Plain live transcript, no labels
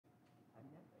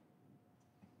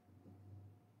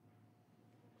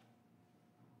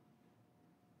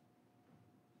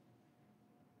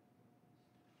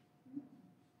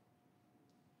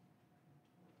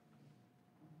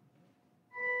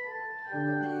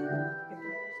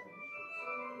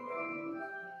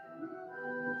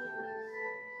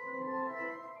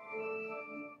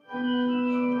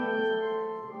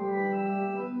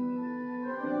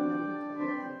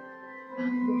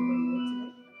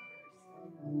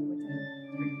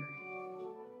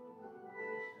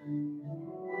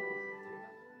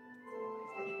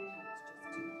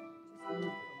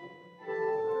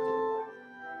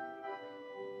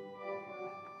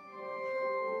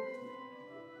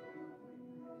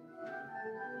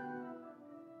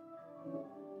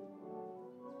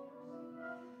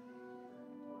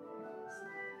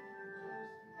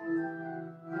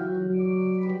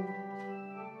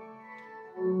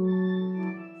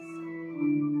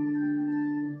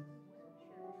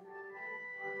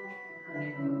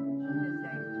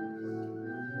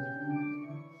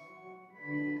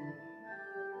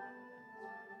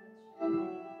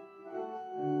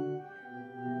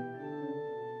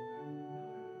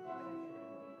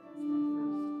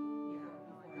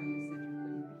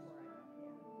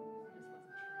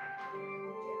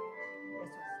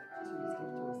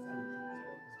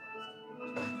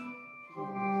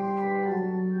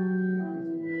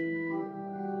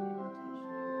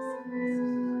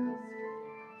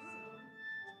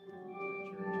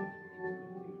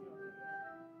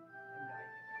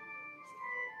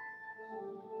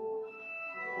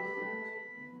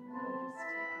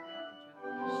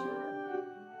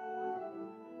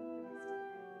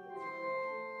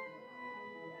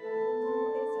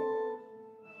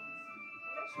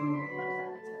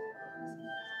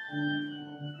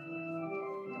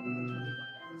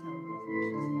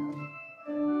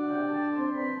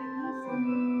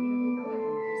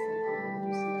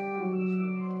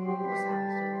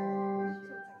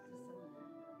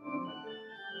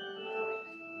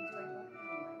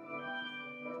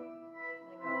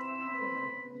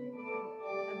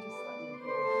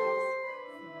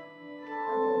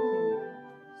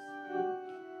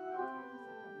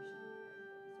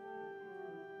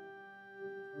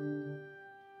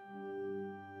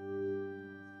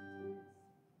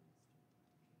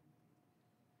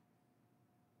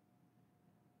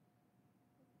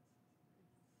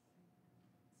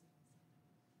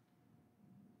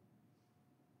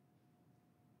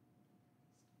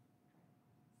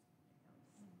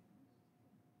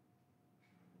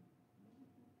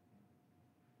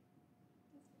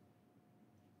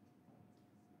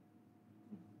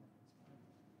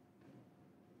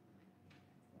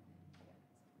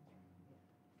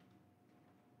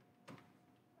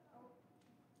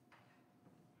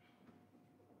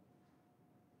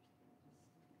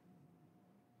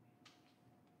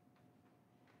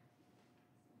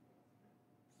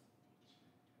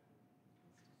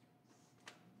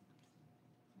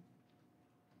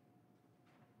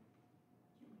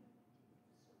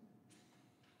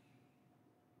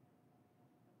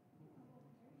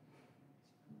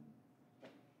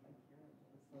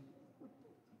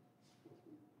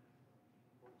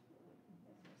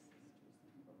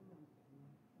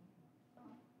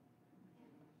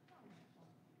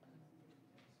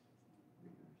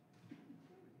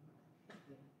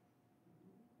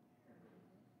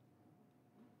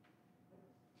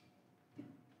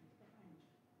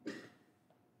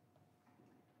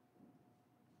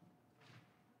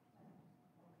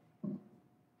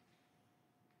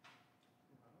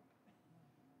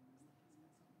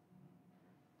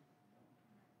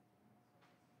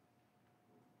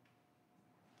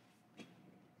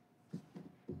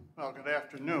Well, good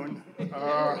afternoon.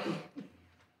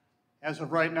 As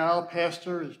of right now,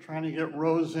 Pastor is trying to get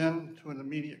Rose in to an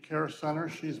immediate care center.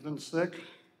 She's been sick.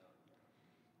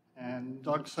 And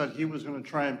Doug said he was going to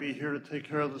try and be here to take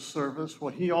care of the service.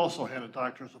 Well, he also had a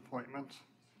doctor's appointment.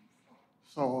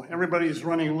 So everybody's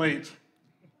running late.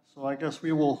 So I guess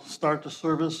we will start the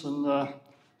service and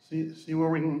see where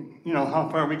we can, how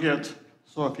far we get.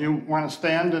 So if you want to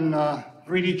stand and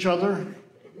greet each other.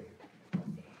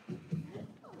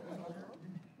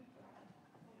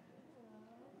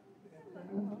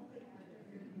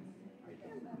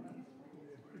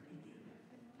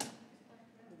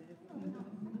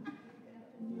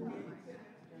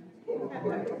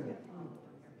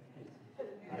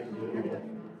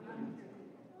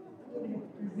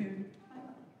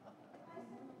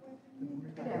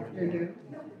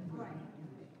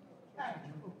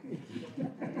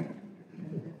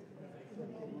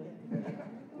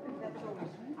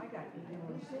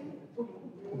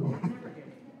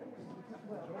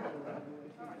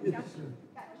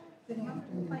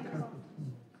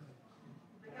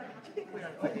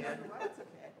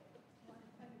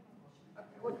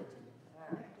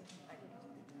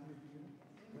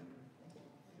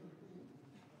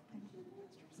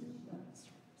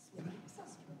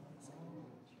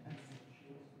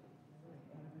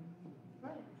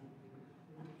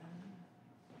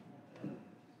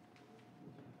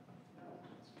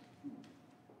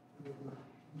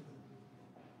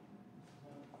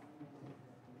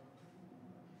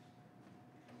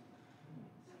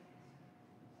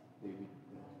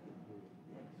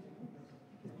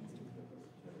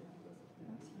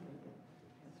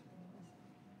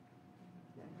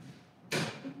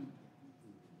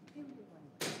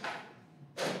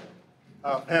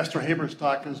 Pastor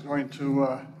Haberstock is going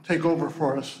to take over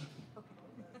for us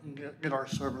and get our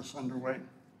service underway.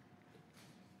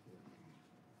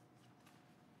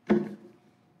 No.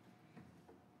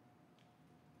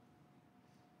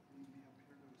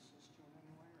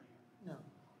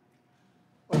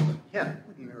 Well, yeah,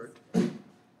 merit. I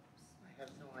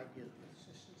have no idea the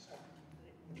assistance.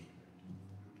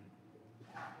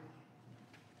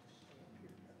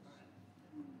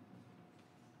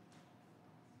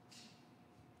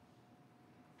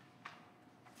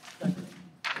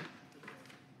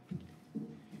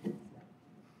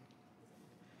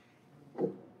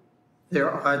 There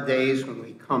are days when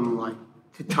we come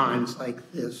to times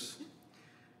like this.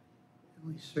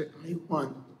 And we certainly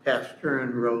want Pastor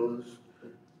and Rose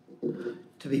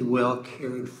to be well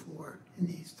cared for in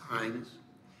these times.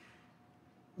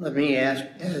 Let me ask,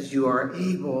 as you are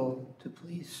able, to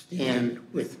please stand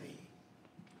with me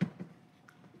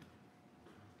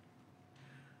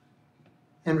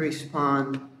and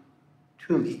respond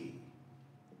to me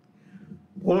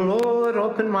O Lord,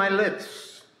 open my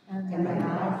lips, and my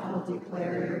mouth will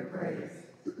declare your praise.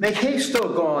 Make haste, O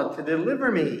God, to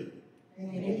deliver me.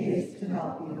 Make haste to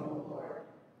help me, O Lord.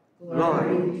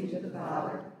 Glory Glory be to the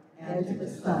Father, and to the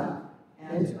Son,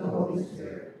 and to the Holy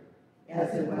Spirit,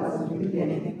 as it was in the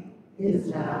beginning, is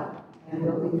now, and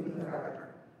will be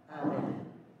forever. Amen.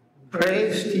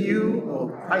 Praise to you, O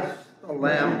Christ, the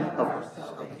Lamb of our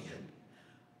salvation.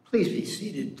 Please be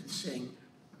seated to sing.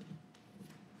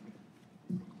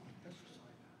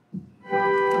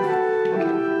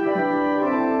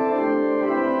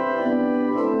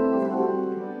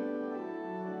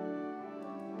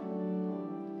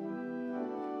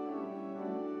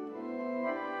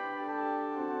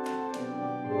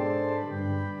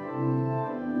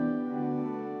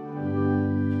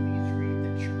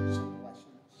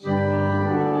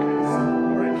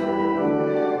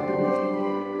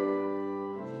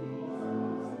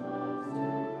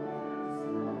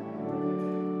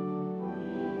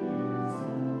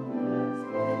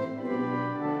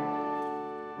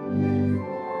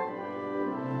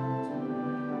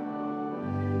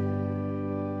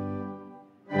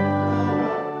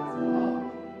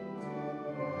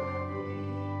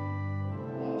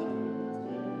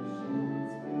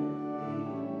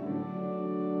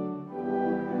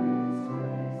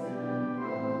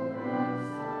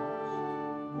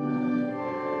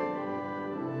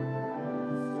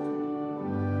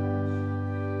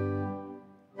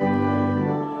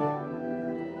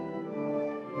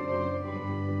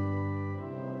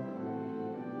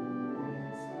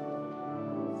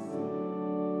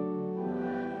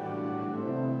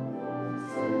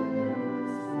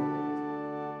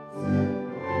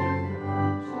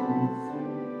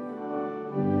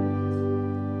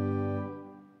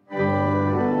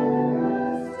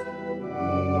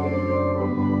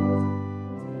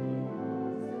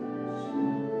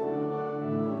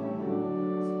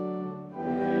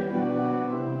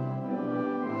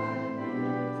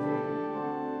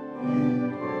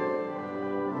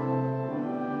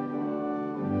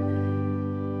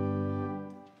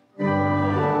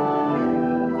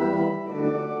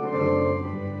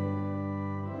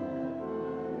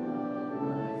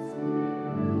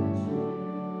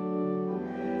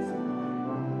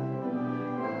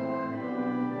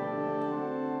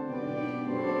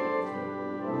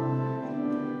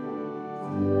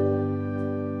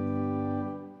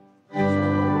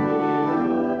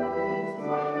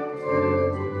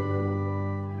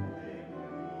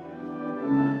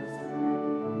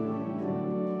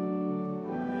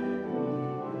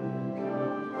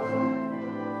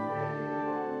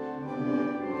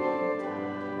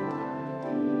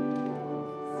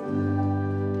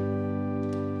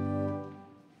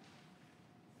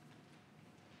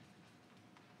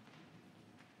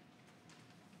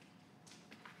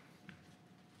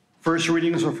 First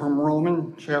readings are from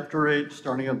Romans chapter 8,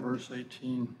 starting at verse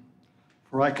 18.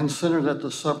 For I consider that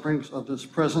the sufferings of this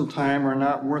present time are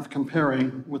not worth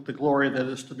comparing with the glory that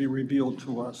is to be revealed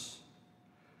to us.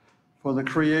 For the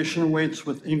creation waits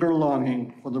with eager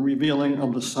longing for the revealing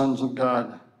of the sons of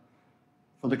God.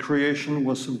 For the creation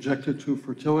was subjected to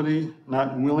fertility,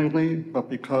 not willingly, but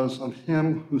because of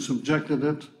him who subjected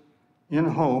it, in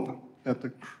hope that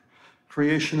the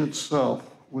creation itself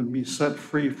would be set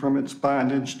free from its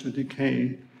bondage to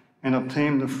decay and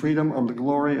obtain the freedom of the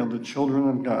glory of the children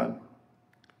of God.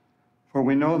 For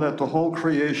we know that the whole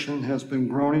creation has been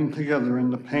groaning together in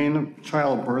the pain of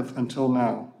childbirth until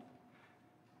now.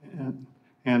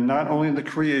 And not only the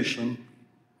creation,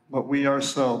 but we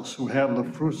ourselves who have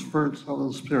the fruits of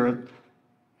the Spirit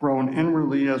groan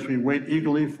inwardly as we wait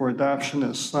eagerly for adoption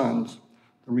as sons,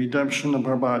 the redemption of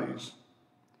our bodies.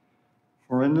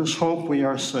 For in this hope we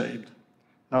are saved.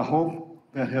 Now hope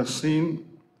that has seen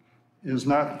is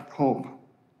not hope,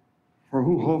 for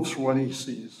who hopes for what he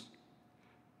sees?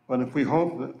 But if we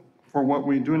hope for what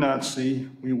we do not see,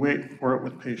 we wait for it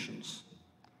with patience.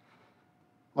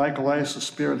 Likewise, the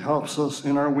Spirit helps us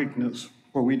in our weakness,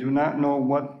 for we do not know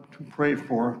what to pray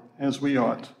for as we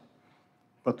ought.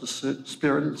 But the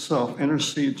Spirit itself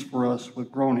intercedes for us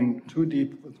with groaning too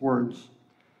deep with words.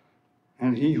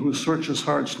 And he who searches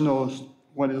hearts knows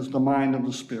what is the mind of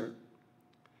the Spirit,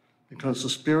 because the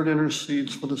Spirit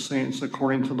intercedes for the saints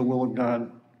according to the will of God.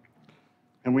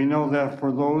 And we know that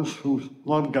for those who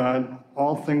love God,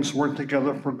 all things work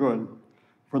together for good,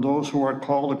 for those who are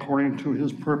called according to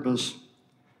his purpose.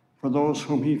 For those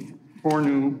whom he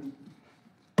foreknew,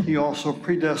 he also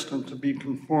predestined to be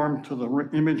conformed to the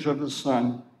image of his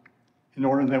Son, in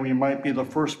order that we might be the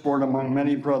firstborn among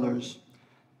many brothers.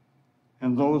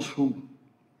 And those whom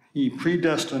he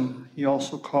predestined, he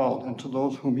also called, and to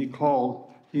those whom he called,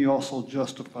 he also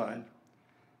justified.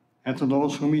 and to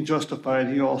those whom he justified,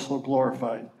 he also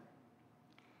glorified.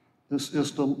 This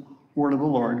is the word of the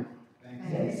Lord.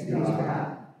 Thanks be to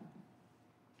God.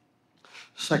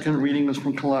 Second reading is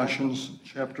from Colossians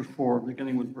chapter 4,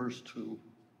 beginning with verse 2.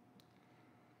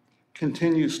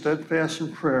 Continue steadfast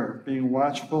in prayer, being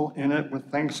watchful in it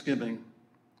with thanksgiving.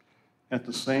 At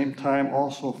the same time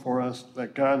also for us,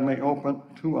 that God may open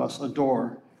to us a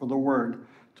door for the word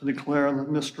to declare the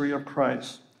mystery of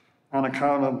Christ, on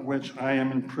account of which I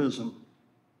am in prison,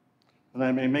 that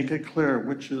I may make it clear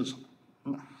which is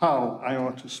how I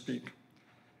ought to speak.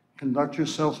 Conduct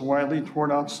yourselves wisely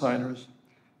toward outsiders,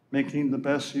 making the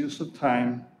best use of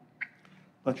time.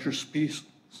 Let your speech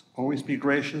always be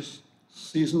gracious,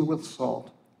 seasoned with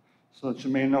salt, so that you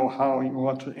may know how you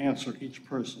ought to answer each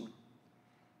person.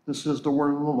 This is the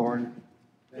word of the Lord.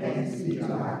 Thanks be to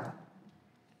God.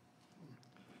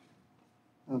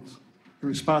 That's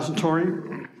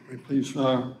responsitory. Please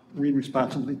read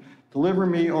responsibly. Deliver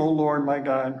me, O Lord my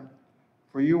God,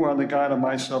 for you are the God of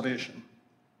my salvation.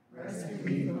 Rescue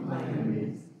me from my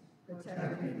enemies.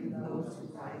 Protect me from those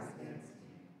who rise against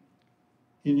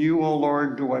me. In you, O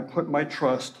Lord, do I put my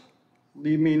trust.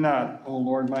 Leave me not, O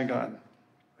Lord my God.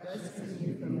 Rescue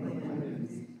me from my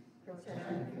enemies.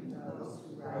 Protect me from those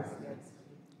who rise against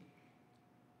me.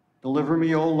 Deliver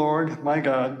me, O Lord my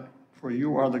God, for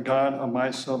you are the God of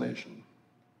my salvation.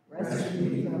 Rescue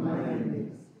me from my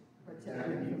enemies. Protect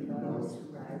me from those who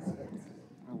rise against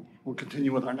me. We'll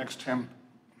continue with our next hymn.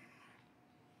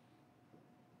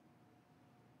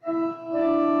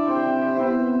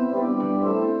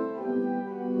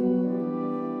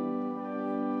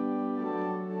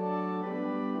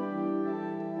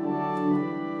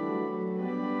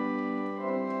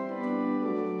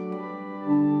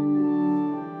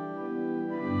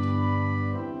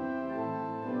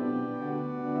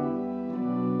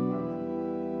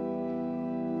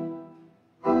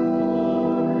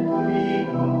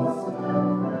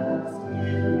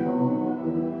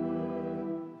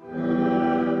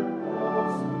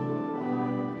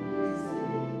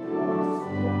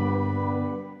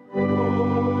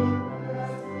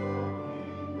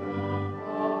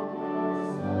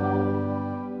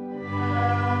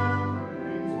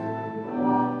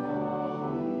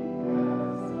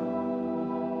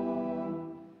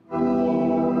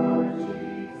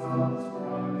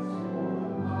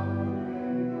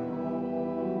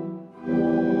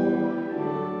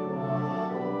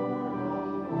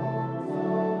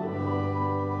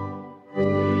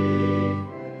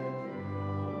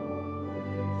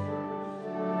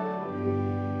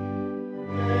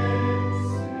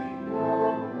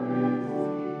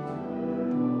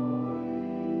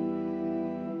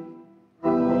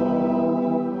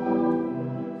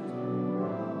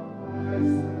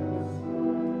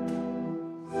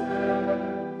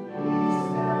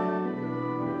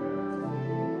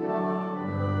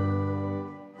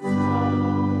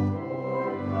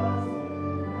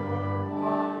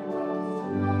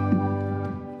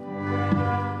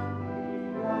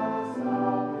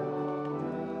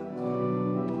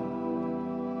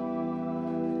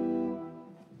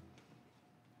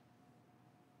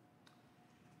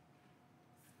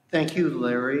 Thank you,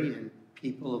 Larry, and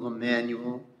people of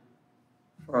Emmanuel,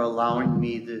 for allowing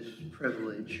me this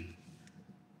privilege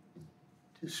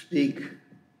to speak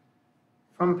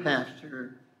from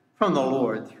the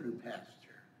Lord through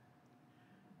Pastor.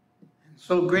 And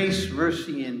so grace,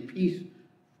 mercy, and peace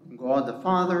from God the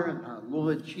Father and our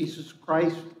Lord Jesus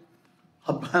Christ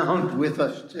abound with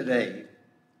us today.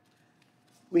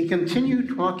 We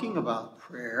continue talking about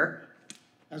prayer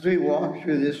as we walk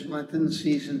through this Lenten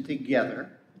season together.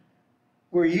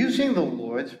 We're using the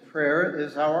Lord's Prayer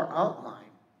as our outline.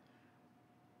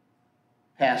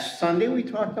 Past Sunday, we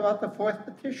talked about the fourth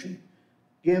petition.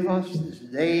 Give us this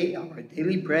day our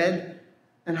daily bread,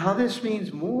 and how this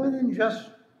means more than just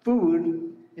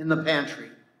food in the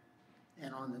pantry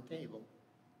and on the table.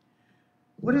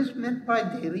 What is meant by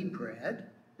daily bread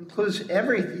includes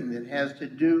everything that has to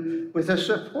do with the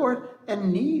support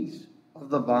and needs of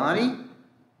the body: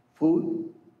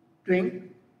 food,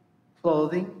 drink,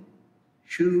 clothing,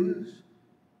 shoes,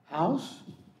 house,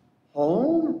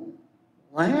 home,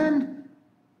 land.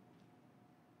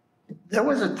 There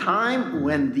was a time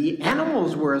when the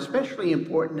animals were especially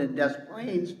important in Des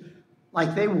Plaines,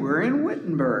 like they were in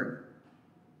Wittenberg.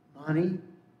 Money,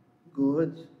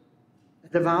 goods, a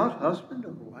devout husband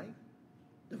or wife,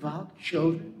 devout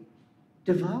children,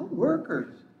 devout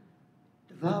workers,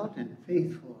 devout and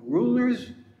faithful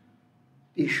rulers.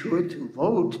 Be sure to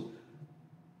vote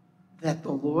that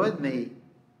the Lord may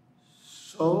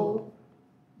so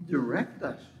direct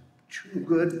us to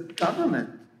good government.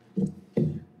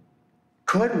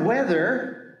 Good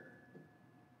weather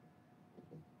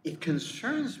it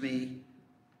concerns me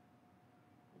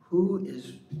who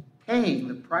is paying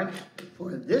the price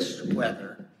for this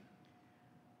weather.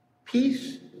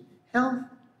 Peace, health,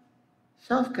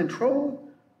 self-control,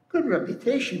 good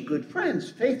reputation, good friends,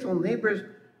 faithful neighbors,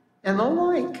 and the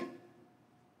like.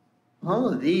 All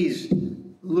of these,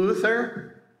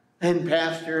 Luther and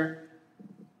Pastor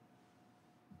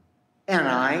and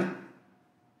I,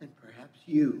 and perhaps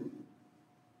you,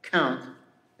 count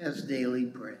as daily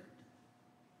bread.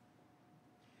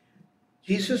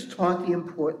 Jesus taught the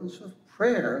importance of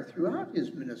prayer throughout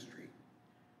his ministry.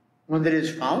 Wanted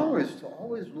his followers to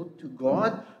always look to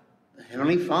God, the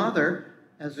Heavenly Father,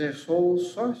 as their sole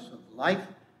source of life,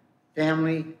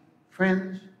 family,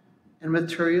 friends, and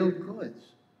material goods.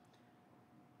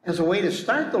 As a way to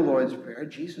start the Lord's Prayer,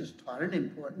 Jesus taught an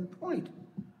important point,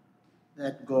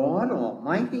 that God,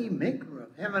 Almighty, maker of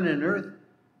heaven and earth,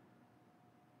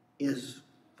 is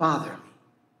fatherly,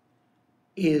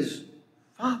 is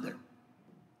Father,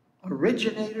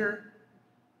 originator,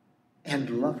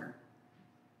 and lover.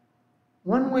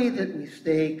 One way that we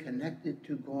stay connected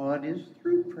to God is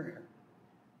through prayer.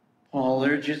 Paul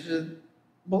urges the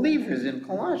believers in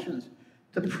Colossians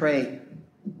to pray.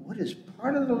 What is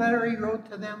part of the letter he wrote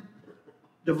to them?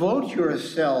 Devote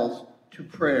yourselves to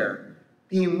prayer,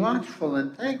 being watchful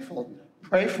and thankful.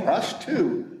 Pray for us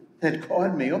too, that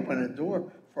God may open a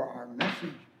door for our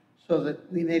message, so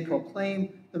that we may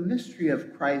proclaim the mystery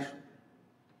of Christ,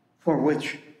 for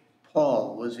which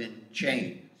Paul was in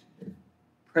chains.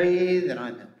 Pray that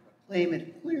I may proclaim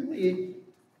it clearly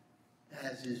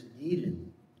as is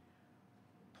needed.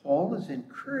 Paul is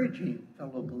encouraging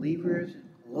fellow believers in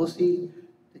Colossae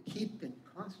to keep in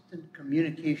constant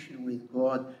communication with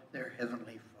God, their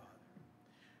Heavenly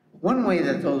Father. One way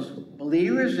that those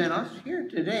believers and us here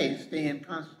today stay in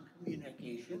constant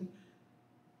communication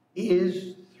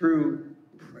is through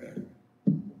prayer.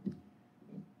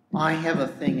 I have a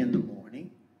thing in the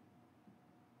morning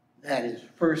that is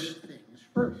first things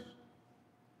first.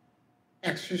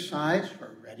 Exercise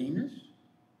for readiness.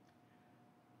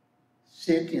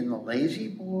 Sit in the lazy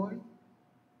boy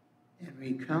and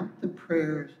recount the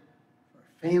prayers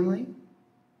for family,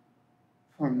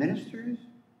 for ministers,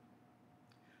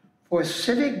 for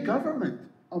civic government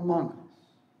among us.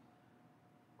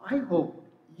 I hope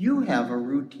you have a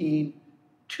routine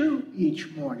too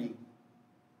each morning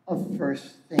of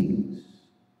first things.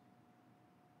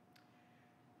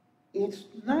 It's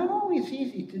not always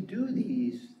easy to do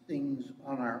these things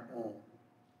on our own.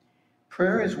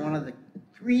 Prayer is one of the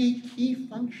 3 key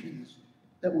functions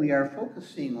that we are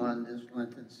focusing on this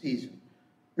Lenten season.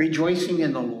 Rejoicing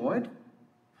in the Lord,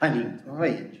 finding joy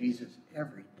in Jesus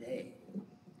every day.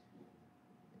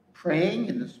 Praying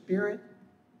in the Spirit,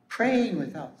 praying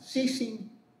without ceasing,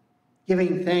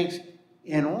 giving thanks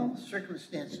in all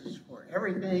circumstances for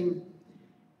everything.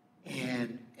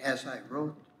 And as I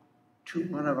wrote to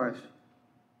one of our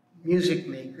music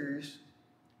makers,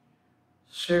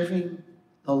 serving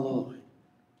the Lord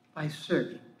by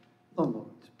serving the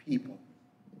Lord's people.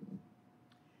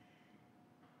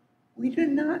 We do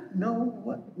not know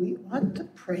what we ought to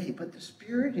pray, but the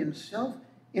Spirit himself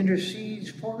intercedes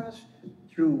for us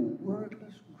through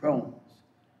wordless groans.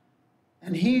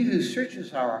 And he who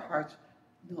searches our hearts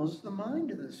knows the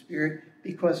mind of the Spirit,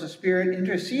 because the Spirit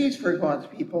intercedes for God's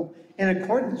people in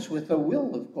accordance with the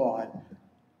will of God,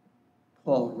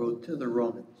 Paul wrote to the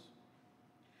Romans.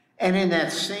 And in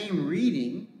that same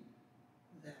reading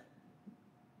that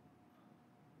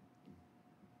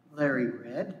Larry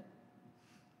read,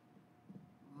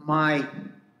 my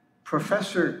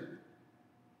professor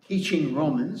teaching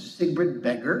Romans, Sigrid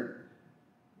Begger,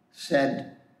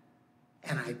 said,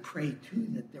 and I pray too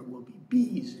that there will be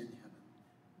bees in heaven.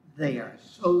 They are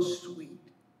so sweet.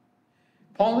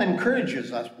 Paul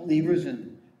encourages us believers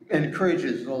and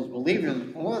encourages those believers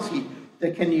in Colossae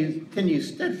that continue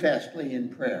steadfastly in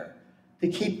prayer, to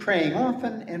keep praying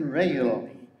often and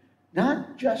regularly,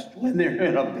 not just when they're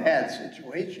in a bad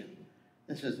situation.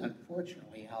 This is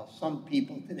unfortunately how some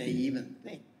people today even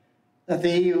think, that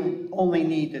they only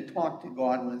need to talk to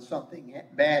God when something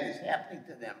bad is happening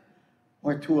to them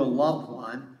or to a loved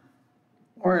one.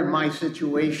 Or in my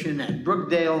situation at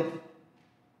Brookdale,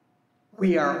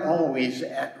 we are always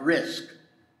at risk.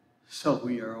 So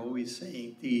we are always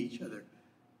saying to each other,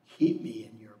 keep me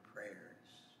in your prayers.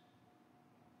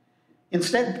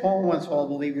 Instead, Paul wants all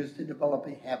believers to develop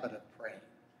a habit of praying.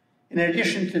 In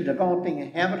addition to developing a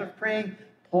habit of praying,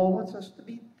 Paul wants us to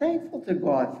be thankful to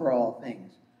God for all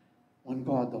things. When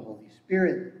God, the Holy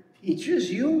Spirit,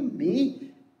 teaches you,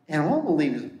 me, and all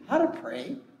believers how to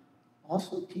pray,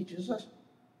 also teaches us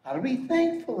how to be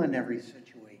thankful in every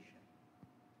situation.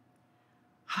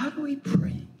 How do we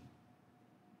pray?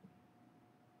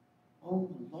 Oh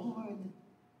Lord,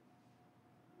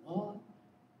 Lord,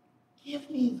 give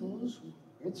me those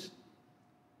words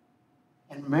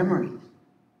and memories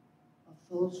of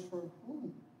those for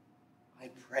whom I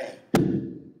pray.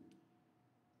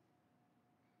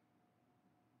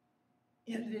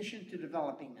 In addition to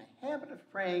developing the habit of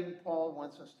praying, Paul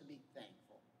wants us to be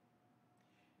thankful.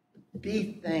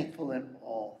 Be thankful in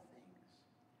all things.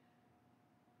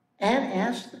 And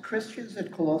ask the Christians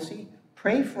at Colossae,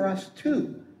 pray for us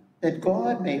too, that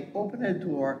God may open a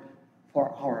door for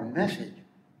our message,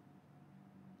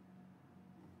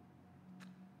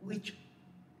 which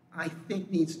I think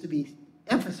needs to be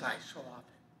emphasized so often.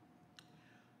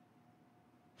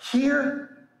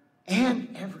 Here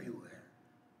and everywhere,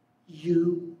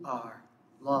 you are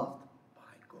loved by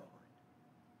God.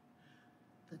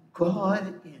 The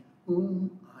God in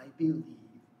whom I believe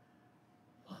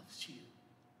loves you.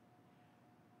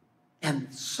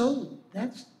 And so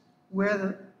that's where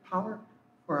the power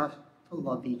for us to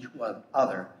love each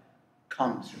other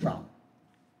comes from.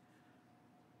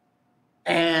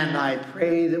 And I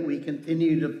pray that we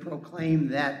continue to proclaim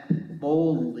that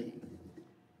boldly.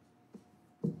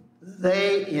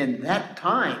 They, in that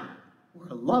time,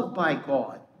 were loved by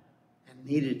God and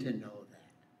needed to know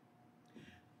that.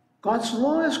 God's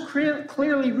law is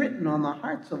clearly written on the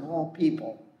hearts of all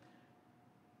people.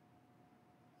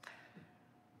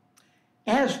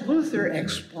 As Luther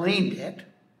explained it,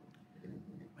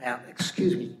 well,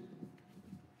 excuse me,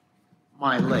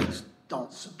 my legs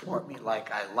don't support me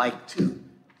like I like to,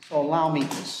 so allow me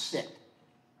to sit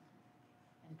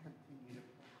and continue to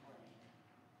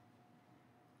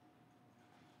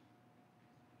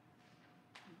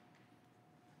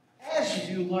proclaim. As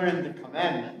you learn the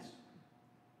commandments,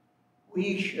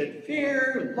 we should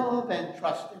fear, love, and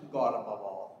trust in God above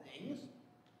all things.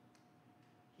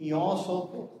 He also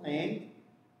proclaimed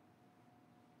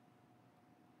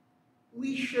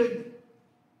we should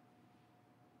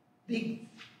be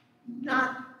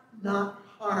not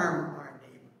harm our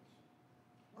neighbors.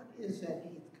 What is that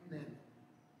 8th commandment?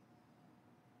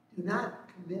 Do not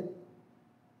commit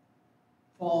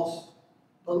false,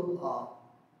 do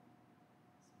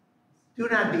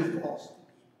not be false to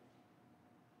people.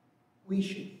 We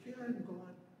should fear in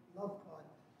God, love God,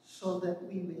 so that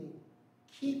we may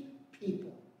keep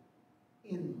people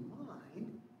in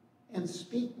mind and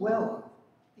speak well of,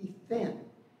 defend,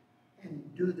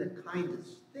 and do the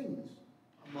kindest things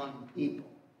among people.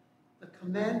 The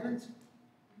commandments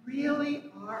really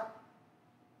are,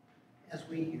 as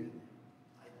we hear them,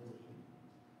 I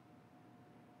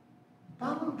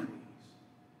believe, boundaries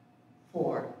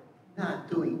for not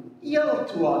doing ill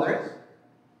to others,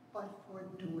 but for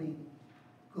doing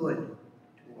good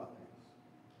to others.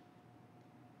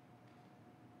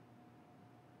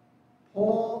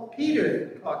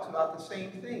 Peter talks about the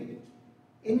same thing.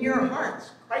 In your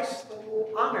hearts,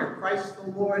 honor Christ the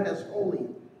Lord as holy,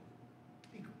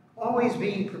 always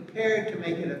being prepared to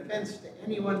make an offense to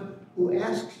anyone who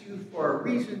asks you for a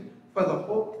reason for the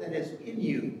hope that is in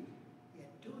you,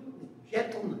 yet do it with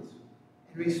gentleness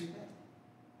and respect.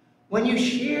 When you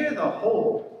share the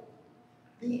hope,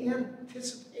 the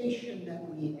anticipation that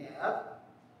we have,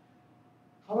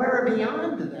 however,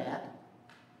 beyond that,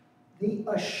 the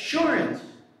assurance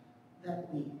that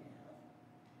we have,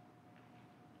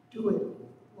 do it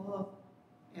with love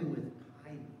and with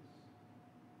kindness.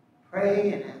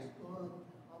 Pray and ask God to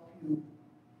help you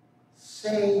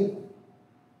say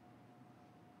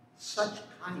such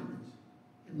kindness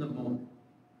in the moment.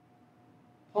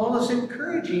 Paul is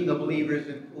encouraging the believers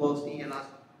in Colossae and us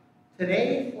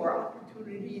today for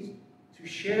opportunities to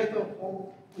share the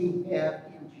hope we have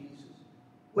in Jesus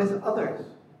with others.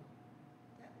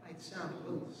 That might sound a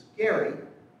little scary.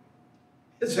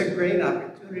 It's a great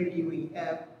opportunity we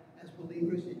have as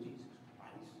believers in Jesus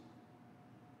Christ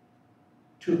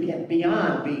to get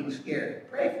beyond being scared.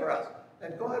 Pray for us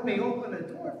that God may open a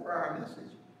door for our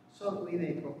message so that we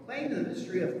may proclaim the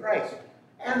mystery of Christ.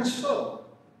 And so,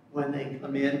 when they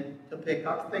come in to pick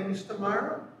up things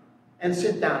tomorrow and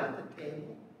sit down at the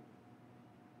table,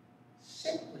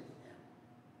 sit with them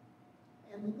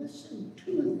and listen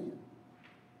to them.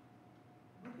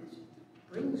 What is it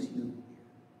that brings you here?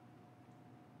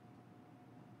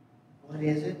 What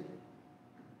is it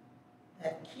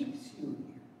that keeps you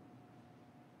here?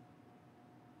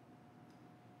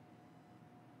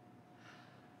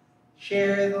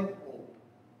 Share the hope.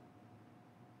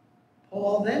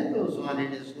 Paul then goes on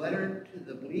in his letter to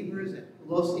the believers at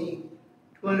Colossae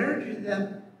to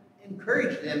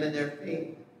encourage them in their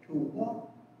faith to walk,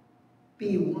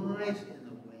 be wise in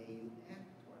the way you act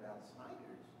toward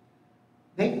outsiders.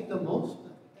 Make the most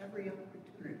of every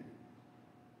opportunity.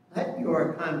 Let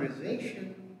your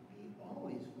conversation be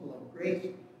grace,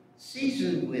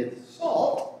 seasoned with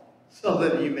salt, so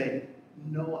that you may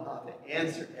know how to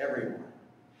answer everyone.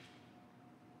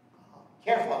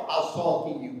 Careful how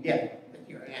salty you get with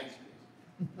your answers,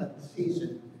 but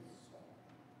seasoned with salt.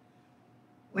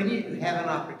 When you have an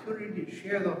opportunity to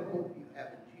share the hope you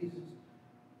have in Jesus,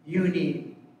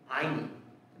 I need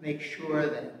to make sure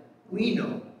that we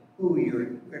know who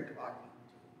we're talking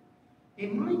to. Be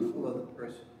mindful of the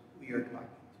person who you're talking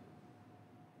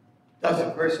to. Does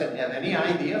the person have any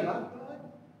idea about God?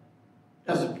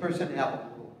 Does the person have a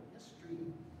little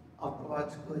history of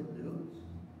God's good news?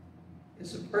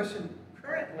 Is the person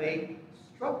currently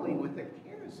struggling with the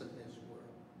cares of this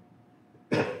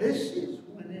world? This is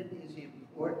when it is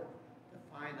important to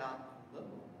find out a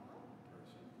little about the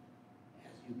person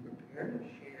as you prepare to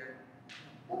share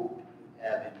the hope you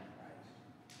have in Christ.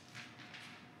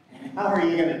 And how are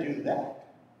you going to do that?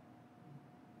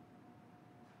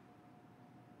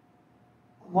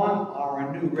 Among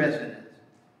our new residents,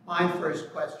 my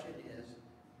first question is,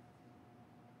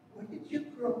 where did you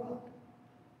grow up?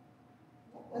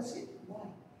 What was it like?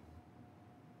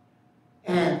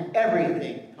 And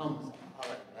everything comes out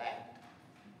of that.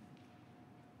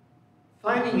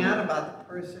 Finding out about the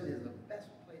person is the best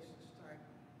place to start,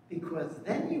 because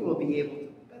then you will be able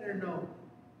to better know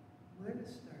where to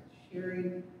start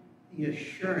sharing the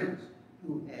assurance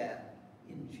you have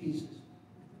in Jesus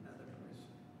with another person.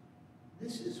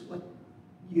 This is what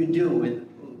you do in the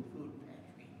food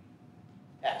pantry,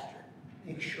 Pastor.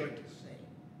 Make sure to say,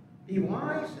 be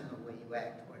wise in the way you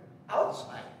act toward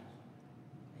outsiders.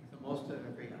 Make the most of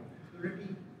every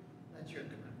opportunity. Let your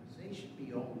conversation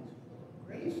be always full of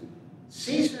grace,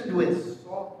 seasoned with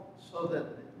salt, so that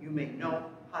you may know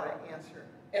how to answer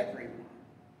everyone.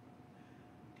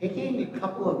 Taking a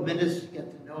couple of minutes to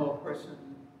get to know a person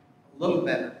a little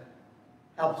better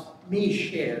helps me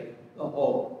share the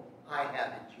hope I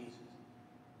have in Jesus.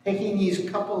 Taking these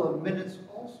couple of minutes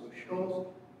also shows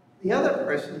the other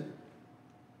person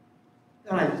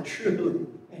that I truly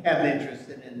am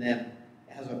interested in them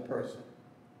as a person.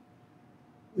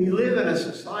 We live in a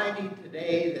society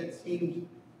today that seems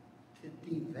to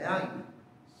devalue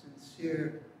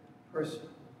sincere personal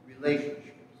relationships.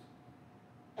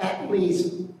 At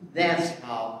least that's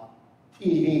how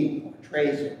TV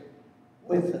portrays it,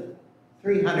 with the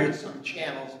 300-some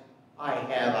channels I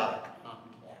have out of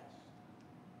Comcast.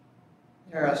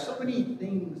 There are so many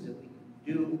things that we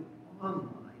can do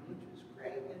online, which is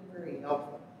great and very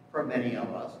helpful for many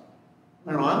of us.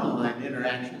 When online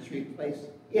interactions replace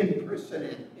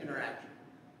in-person interaction,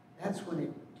 that's when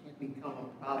it can become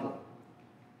a problem.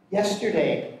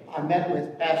 Yesterday, I met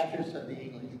with pastors of the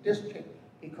English district,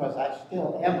 because I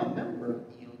still am a member of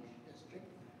the English district,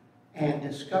 and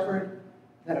discovered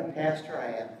that a pastor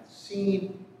I haven't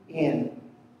seen in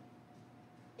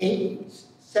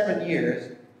 7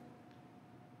 years,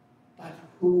 but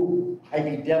who I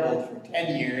bedeviled for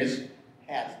 10 years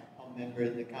as a member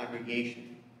of the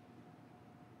congregation,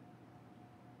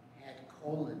 had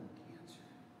colon cancer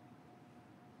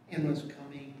and was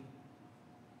coming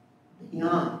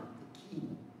beyond the chemo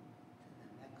to the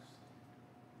next step.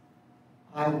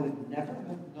 I would never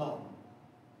have known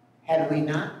had we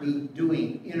not been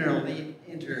doing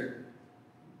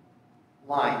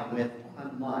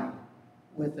online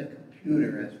with the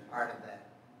computer as part of that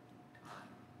time.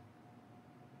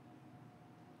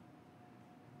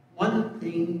 One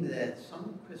thing that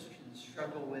some Christians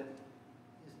struggle with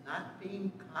is not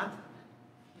being confident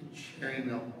in sharing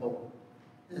the hope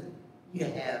that you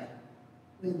have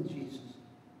with Jesus,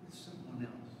 with someone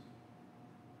else.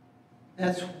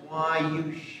 That's why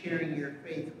you sharing your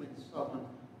faith with someone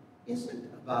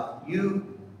isn't about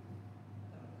you,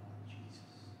 but about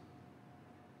Jesus.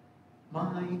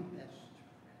 My best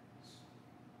friends.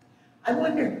 I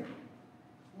wonder,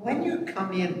 when you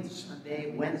come in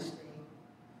Sunday, Wednesday,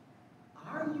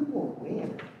 are you aware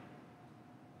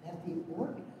that the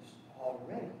organist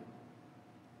already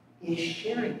is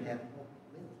sharing that hope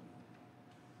with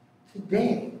you?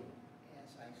 Today,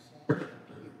 as I sat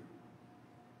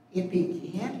here, it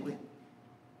began with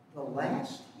the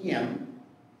last hymn,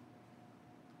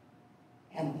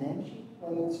 and then she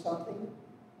played something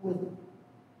with the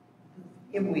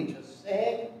hymn we just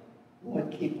sang,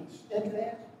 Lord, keep us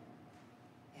steadfast.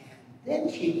 And then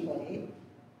she played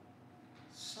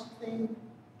something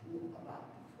about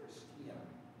the first hymn.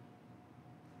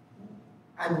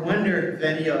 I wonder if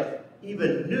any of you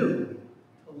even knew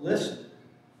to listen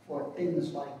for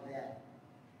things like that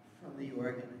from the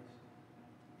organist.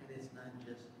 And it's not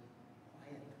just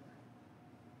quiet time,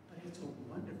 but it's a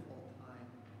wonderful time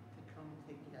to come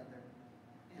together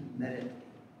and meditate.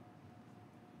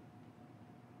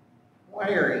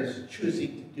 Choir is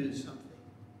choosing to do something.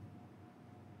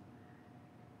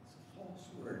 It's a false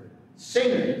word.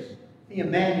 Singers, the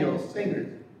Emmanuel singers,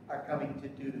 are coming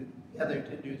together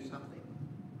to do something.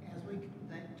 As we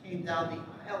came down the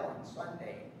aisle on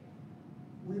Sunday,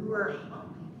 we were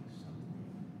humming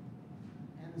something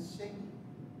and singing.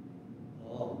 The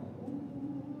Lord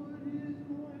is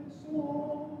my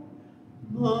song,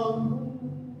 the Lord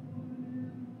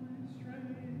is my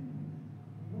strength,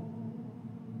 the Lord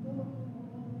wants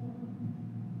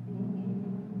me.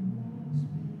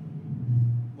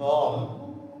 The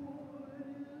Lord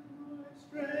is my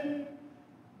strength,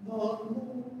 the Lord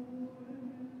is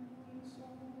my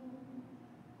song.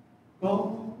 God,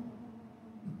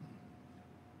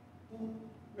 the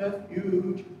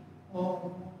refuge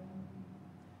of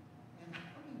and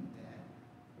coming back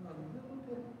for a little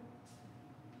bit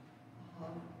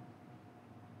of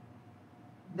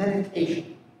meditation,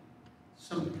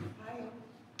 some quiet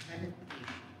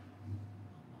meditation.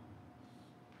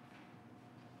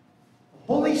 The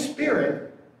Holy Spirit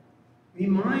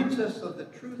reminds us of the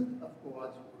truth of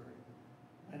God's word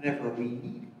whenever we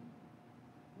need it.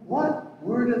 What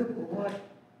word of God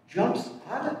jumps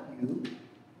out at you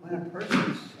when a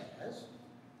person says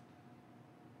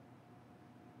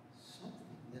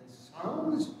something that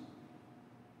sounds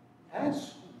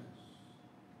blasphemous?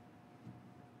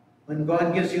 When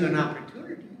God gives you an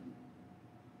opportunity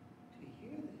to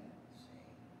hear that, say,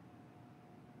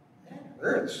 that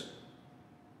hurts.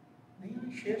 May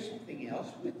I share something else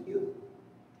with you?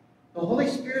 The Holy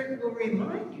Spirit will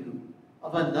remind you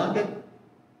of a nugget.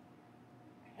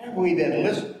 Have we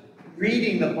been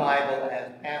reading the Bible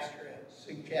as Pastor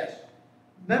suggests,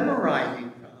 memorizing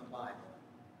from the Bible,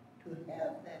 to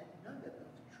have that nugget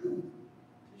of truth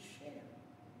to share?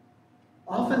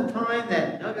 Oftentimes,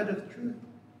 that nugget of truth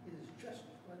is just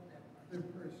what that other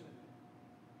person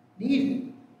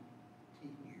needed to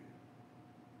hear.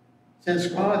 Since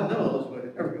God knows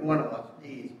what every one of us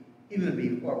needs, even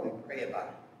before we pray about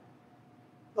it.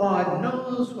 God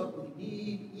knows what we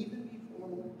need even before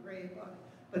we pray about it.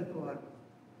 But God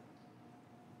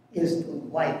is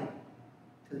delighted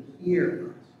to hear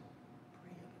us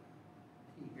pray about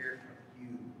it, to hear from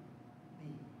you, me,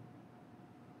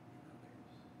 and others.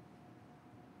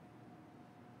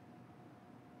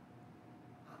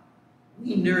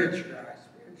 We nurture our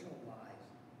spiritual lives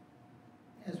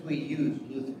as we use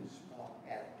Luther's small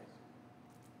catechism.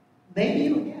 Maybe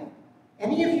you have.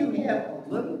 Any of you have a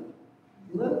little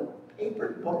paper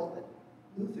booklet,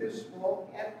 Luther's small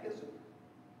catechism?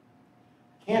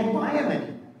 Can't buy them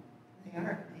anymore. They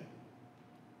aren't made.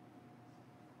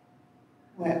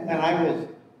 When I was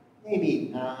maybe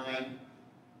 9,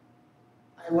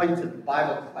 I went to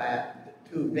Bible class,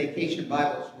 to vacation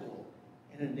Bible school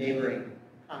in a neighboring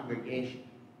congregation.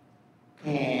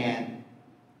 And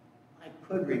I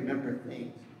could remember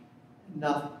things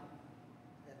enough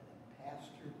that the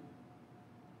pastor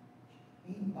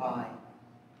came by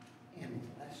and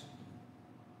blessed me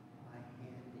by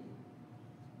handing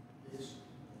this.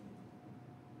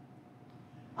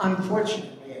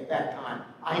 Unfortunately, at that time,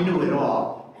 I knew it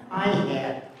all, and I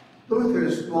had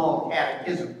Luther's small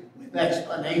catechism with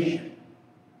explanation.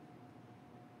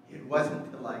 It wasn't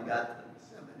until I got to the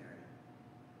seminary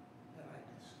that I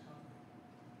discovered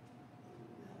the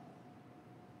wealth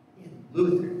in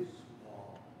Luther's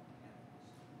small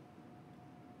catechism.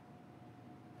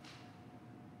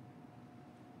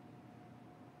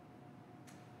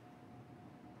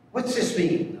 What's this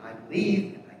mean? I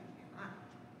believe and I cannot,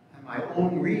 by my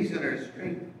own reason or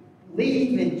strength,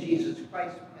 believe in Jesus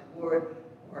Christ my Lord,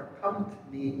 or come to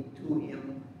me to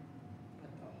him,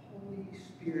 but the Holy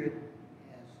Spirit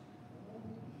has called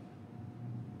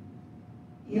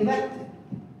me, elected,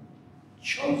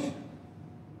 chosen,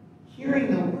 hearing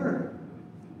the word.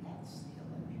 That's the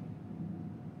election.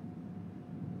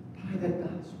 By the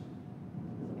gospel,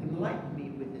 enlighten me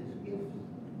with his gifts,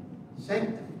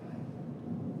 sanctify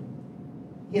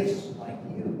gifts like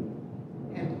you,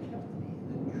 and kept me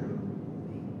in the true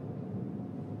faith.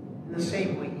 In the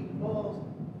same way he calls,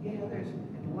 gathers,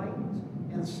 enlightens,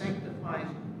 and sanctifies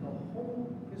the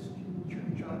whole Christian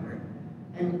church on earth,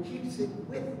 and keeps it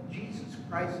with Jesus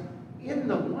Christ in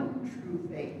the one true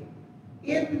faith,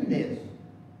 in this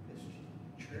Christian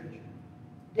church,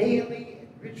 daily and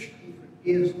richly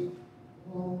forgives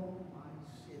all my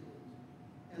sins,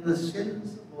 and the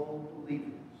sins of all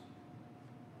believers.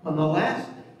 On the last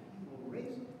day, he will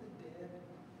raise up the dead,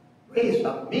 raise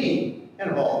up me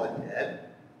and all the dead.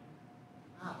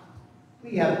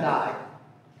 We have died.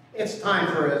 It's time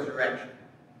for resurrection.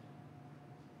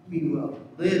 We will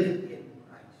live in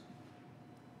Christ.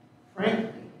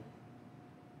 Frankly,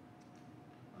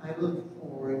 I look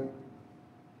forward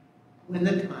when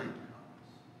the time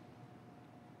comes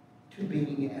to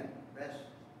being at rest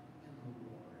in the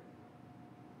Lord,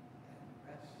 at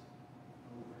rest in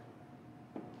the Lord,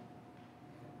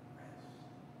 at rest.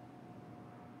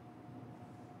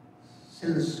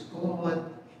 Since God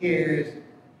cares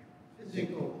for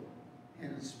physical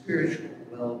and spiritual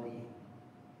well-being,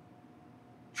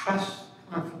 trust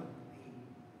confidently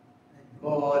that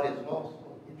God is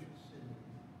also interested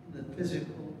in the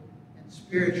physical and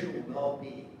spiritual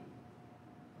well-being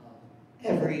of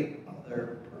every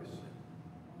other person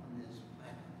on this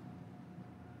planet,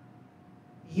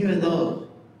 even those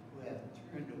who have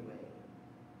turned away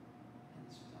and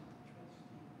stopped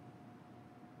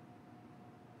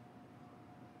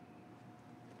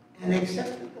trusting. And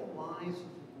accepted the lies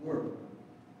of the world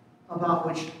about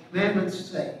which the commandments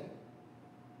say,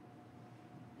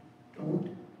 don't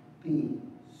be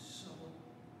so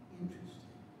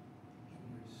interested in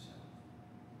yourself.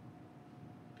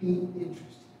 Be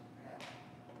interested rather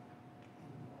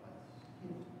in God's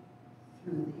gift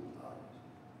through the others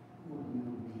whom you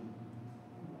meet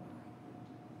in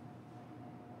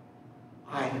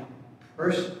life. I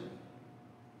personally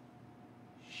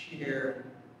share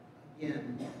again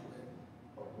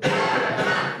with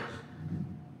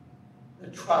the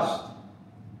trust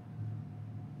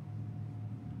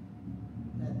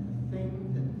that the thing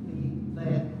that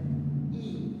led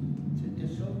Eve to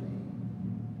disobey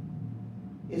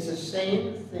is the same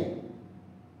thing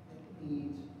that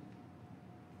leads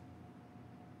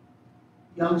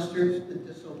youngsters to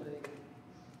disobey,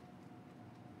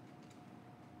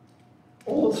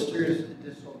 oldsters to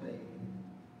disobey,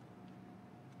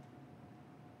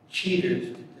 cheaters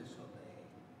to disobey,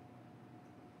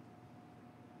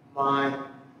 my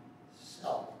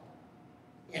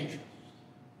self-interest.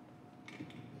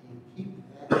 And keep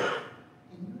that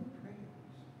in your prayers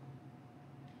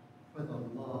for the love of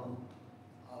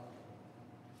the Lord.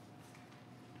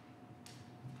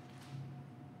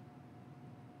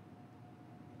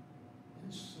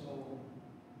 And so,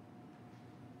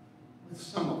 with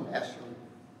some of Pastor's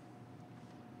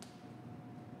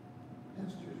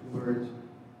words,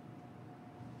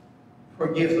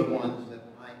 forgive the ones that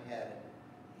I added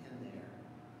in there.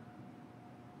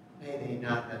 May they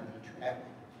not have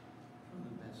detracted from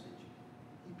the message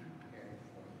he prepared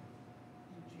for you.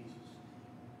 In Jesus'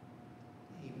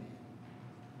 name, amen.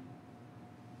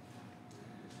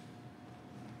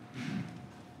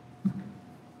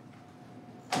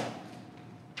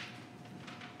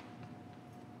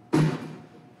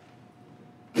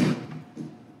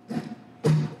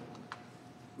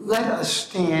 Let us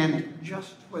stand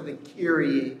just for the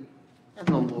Kyrie and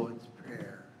the Lord's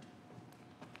Prayer.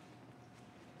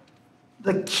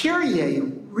 The Kyrie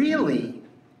really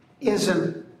is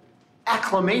an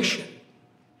acclamation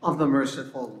of the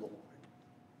merciful Lord.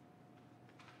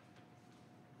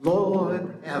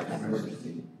 Lord, have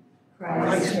mercy.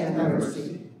 Christ, have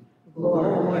mercy.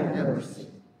 Lord, have mercy.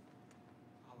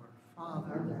 Our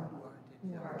Father,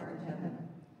 Who art in heaven,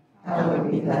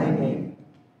 hallowed be thy name.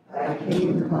 Thy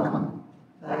kingdom come,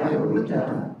 thy will be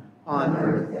done, on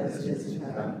earth as it is in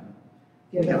heaven.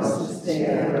 Give us this day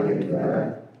our daily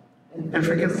bread, and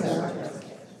forgive us our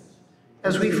trespasses,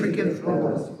 as we forgive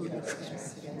those those who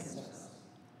trespass against us.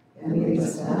 And lead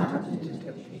us not into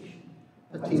temptation,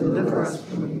 but deliver us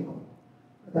from evil.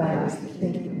 For thine is the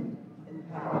kingdom,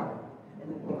 and power,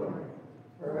 and glory,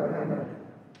 forever.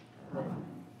 Amen.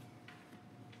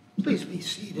 Please be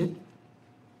seated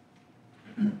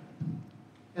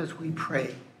as we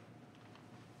pray.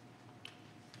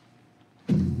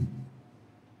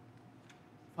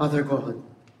 Father God,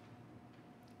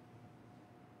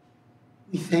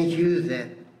 we thank you that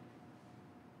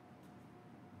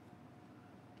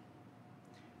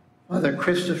Father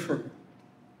Christopher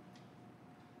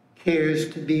cares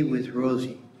to be with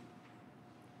Rosie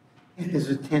and is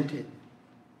attentive.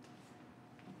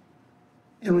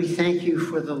 And we thank you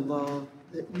for the love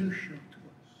that you show to us.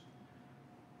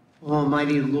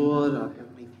 Almighty Lord, our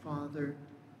Heavenly Father,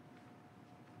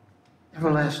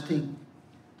 everlasting,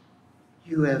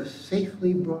 you have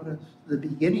safely brought us to the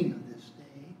beginning of this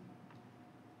day.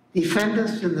 Defend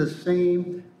us in the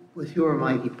same with your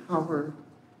mighty power,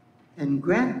 and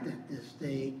grant that this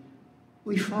day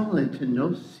we fall into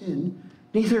no sin,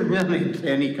 neither run into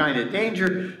any kind of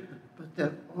danger, but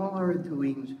that all our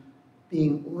doings,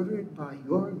 being ordered by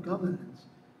your governance,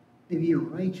 may be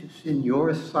righteous in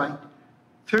your sight,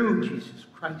 through Jesus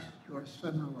Christ, your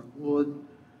Son, our Lord,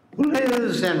 who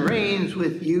lives and reigns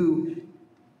with you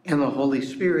in the Holy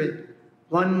Spirit,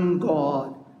 one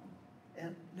God,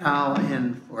 and now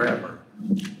and forever.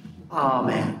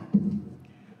 Amen.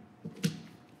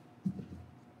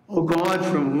 O God,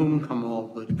 from whom come all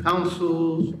good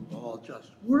counsels, all just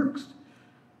works,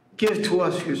 give to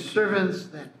us, your servants,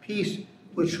 that peace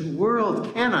which the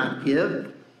world cannot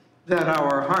give, that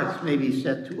our hearts may be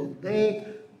set to obey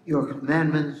your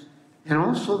commandments, and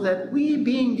also that we,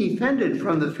 being defended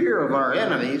from the fear of our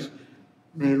enemies,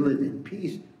 may live in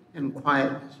peace and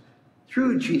quietness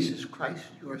through Jesus Christ,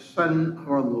 your Son,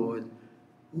 our Lord,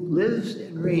 who lives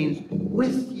and reigns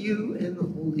with you in the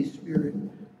Holy Spirit,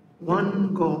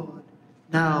 one God,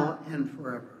 now and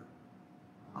forever.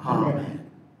 Amen.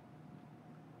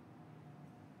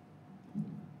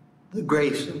 The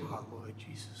grace of our Lord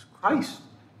Jesus Christ,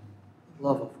 the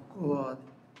love of God,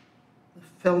 the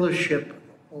fellowship of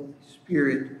the Holy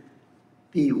Spirit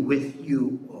be with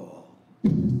you all.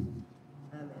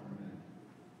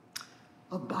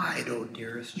 Abide, O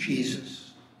dearest Jesus,